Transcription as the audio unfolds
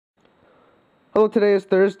Hello, today is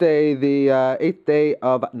Thursday, the 8th day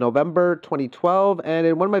of November 2012, and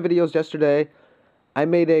in one of my videos yesterday, I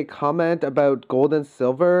made a comment about gold and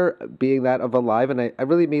silver being that of alive, and I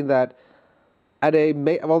really mean that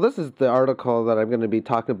well, this is the article that I'm going to be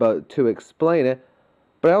talking about to explain it,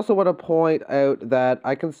 but I also want to point out that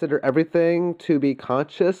I consider everything to be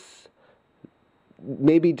conscious,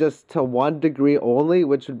 maybe just to one degree only,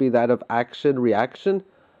 which would be that of action-reaction,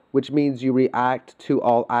 which means you react to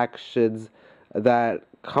all actions that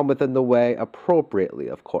come within the way appropriately,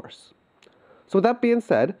 of course. So with that being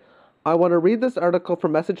said, I want to read this article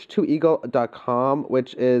from message2eagle.com,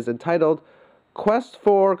 which is entitled Quest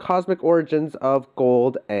for Cosmic Origins of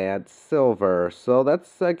Gold and Silver. So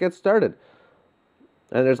let's get started.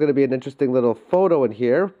 And there's going to be an interesting little photo in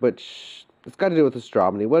here, which it's got to do with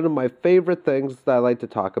astronomy. One of my favorite things that I like to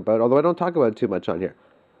talk about, although I don't talk about it too much on here.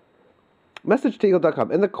 message2eagle.com.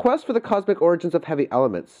 In the quest for the cosmic origins of heavy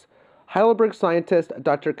elements, Heidelberg scientist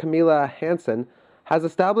Dr. Camilla Hansen has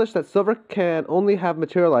established that silver can only have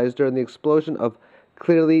materialized during the explosion of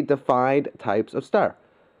clearly defined types of star.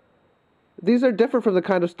 These are different from the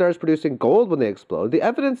kind of stars producing gold when they explode. The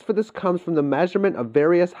evidence for this comes from the measurement of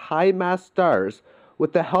various high-mass stars,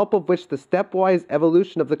 with the help of which the stepwise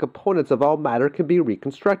evolution of the components of all matter can be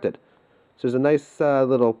reconstructed. So there's a nice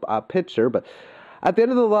little picture, but at the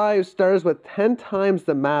end of the life, stars with 10 times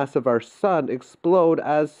the mass of our sun explode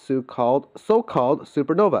as so-called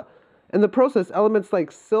supernova. In the process, elements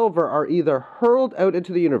like silver are either hurled out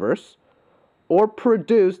into the universe or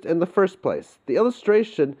produced in the first place. The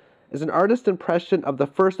illustration is an artist's impression of the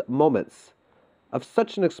first moments of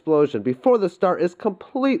such an explosion before the star is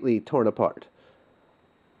completely torn apart.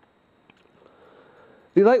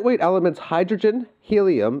 The lightweight elements hydrogen,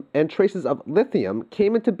 helium, and traces of lithium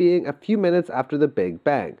came into being a few minutes after the Big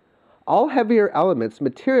Bang. All heavier elements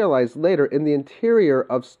materialize later in the interior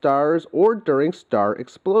of stars or during star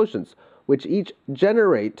explosions, which each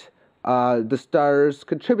generate the stars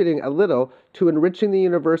contributing a little to enriching the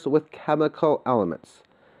universe with chemical elements.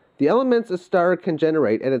 The elements a star can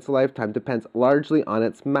generate in its lifetime depends largely on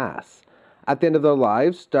its mass. At the end of their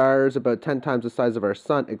lives, stars about 10 times the size of our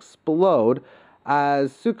sun explode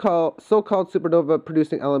as so-called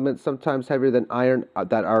supernova-producing elements, sometimes heavier than iron,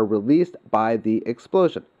 that are released by the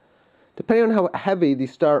explosion. Depending on how heavy the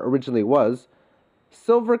star originally was,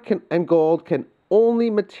 silver and gold can only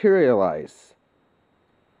materialize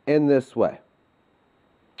in this way,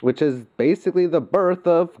 which is basically the birth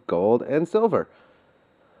of gold and silver.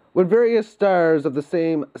 When various stars of the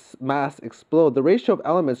same mass explode, the ratio of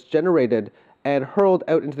elements generated and hurled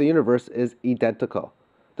out into the universe is identical.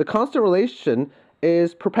 The constant relation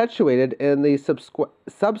is perpetuated in the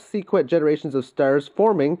subsequent generations of stars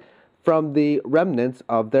forming from the remnants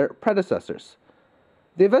of their predecessors.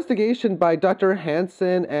 The investigation by Dr.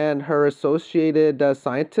 Hansen and her associated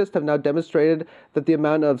scientists have now demonstrated that the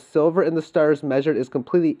amount of silver in the stars measured is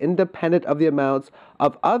completely independent of the amounts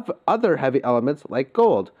of other heavy elements like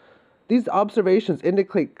gold. These observations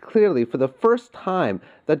indicate clearly for the first time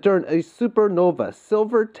that during a supernova,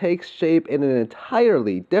 silver takes shape in an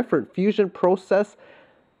entirely different fusion process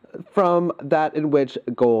from that in which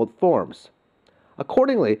gold forms.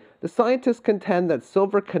 Accordingly, the scientists contend that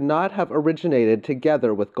silver cannot have originated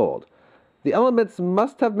together with gold. The elements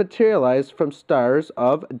must have materialized from stars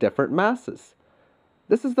of different masses.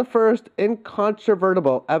 This is the first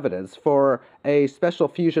incontrovertible evidence for a special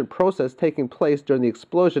fusion process taking place during the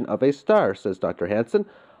explosion of a star, says Dr. Hansen.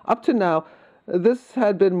 Up to now, this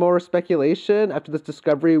had been more speculation. After this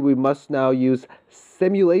discovery, we must now use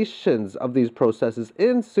simulations of these processes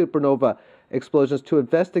in supernova explosions to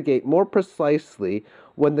investigate more precisely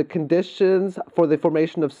when the conditions for the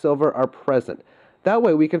formation of silver are present. That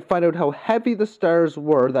way, we can find out how heavy the stars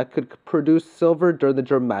were that could produce silver during the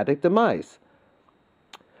dramatic demise.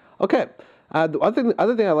 Okay, the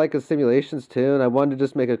other thing I like is simulations too, and I wanted to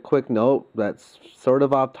just make a quick note that's sort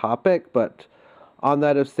of off topic, but on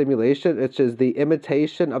that of simulation, which is the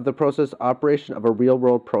imitation of the process operation of a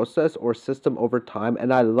real-world process or system over time,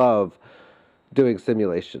 and I love doing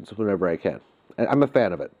simulations whenever I can. I'm a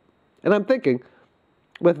fan of it. And I'm thinking,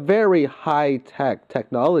 with very high-tech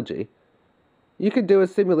technology, you could do a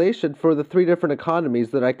simulation for the 3 different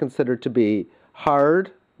economies that I consider to be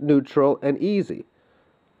hard, neutral, and easy.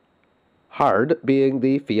 Hard being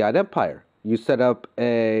the fiat empire. You set up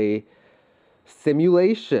a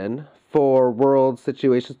simulation for world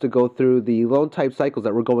situations to go through the loan type cycles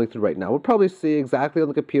that we're going through right now. We'll probably see exactly on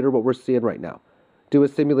the computer what we're seeing right now. Do a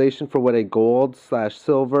simulation for what a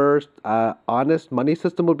gold/silver honest money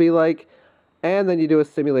system would be like, and then you do a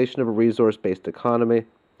simulation of a resource-based economy.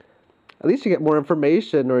 At least you get more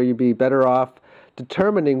information, or you'd be better off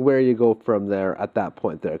determining where you go from there at that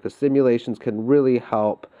point there, because simulations can really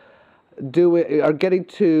help do it, are getting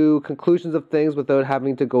to conclusions of things without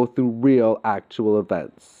having to go through real actual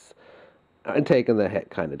events and taking the hit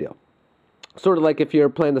kind of deal. Sort of like if you're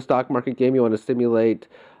playing the stock market game, you want to simulate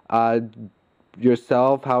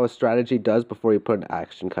yourself how a strategy does before you put it into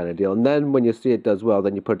action kind of deal. And then when you see it does well,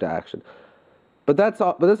 then you put it into action. But that's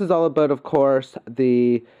all. But this is all about, of course,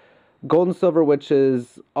 the gold and silver, which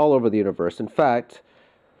is all over the universe. In fact,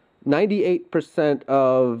 98%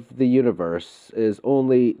 of the universe is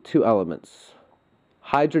only two elements: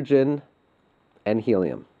 hydrogen and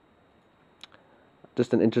helium.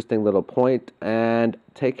 Just an interesting little point, and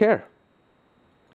take care.